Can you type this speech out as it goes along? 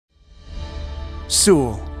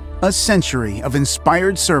Sewell, a century of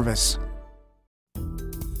inspired service.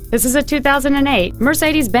 This is a 2008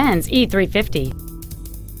 Mercedes-Benz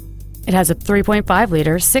E350. It has a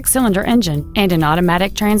 3.5-liter six-cylinder engine and an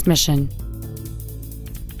automatic transmission.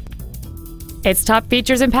 Its top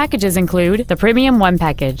features and packages include the Premium One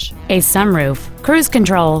package, a sunroof, cruise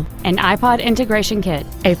control, an iPod integration kit,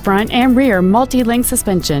 a front and rear multi-link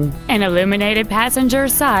suspension, an illuminated passenger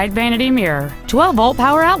side vanity mirror, 12-volt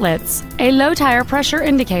power outlets, a low tire pressure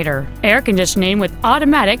indicator, air conditioning with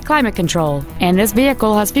automatic climate control, and this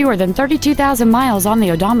vehicle has fewer than 32,000 miles on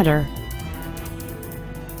the odometer.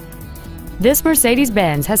 This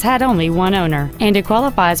Mercedes-Benz has had only one owner, and it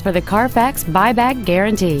qualifies for the Carfax buyback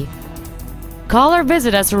guarantee. Call or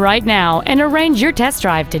visit us right now and arrange your test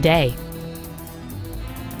drive today.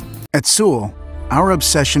 At Sewell, our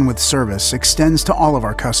obsession with service extends to all of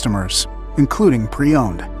our customers, including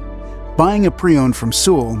pre-owned. Buying a pre-owned from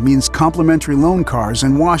Sewell means complimentary loan cars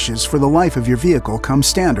and washes for the life of your vehicle come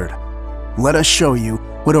standard. Let us show you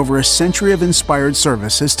what over a century of inspired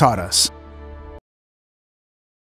service has taught us.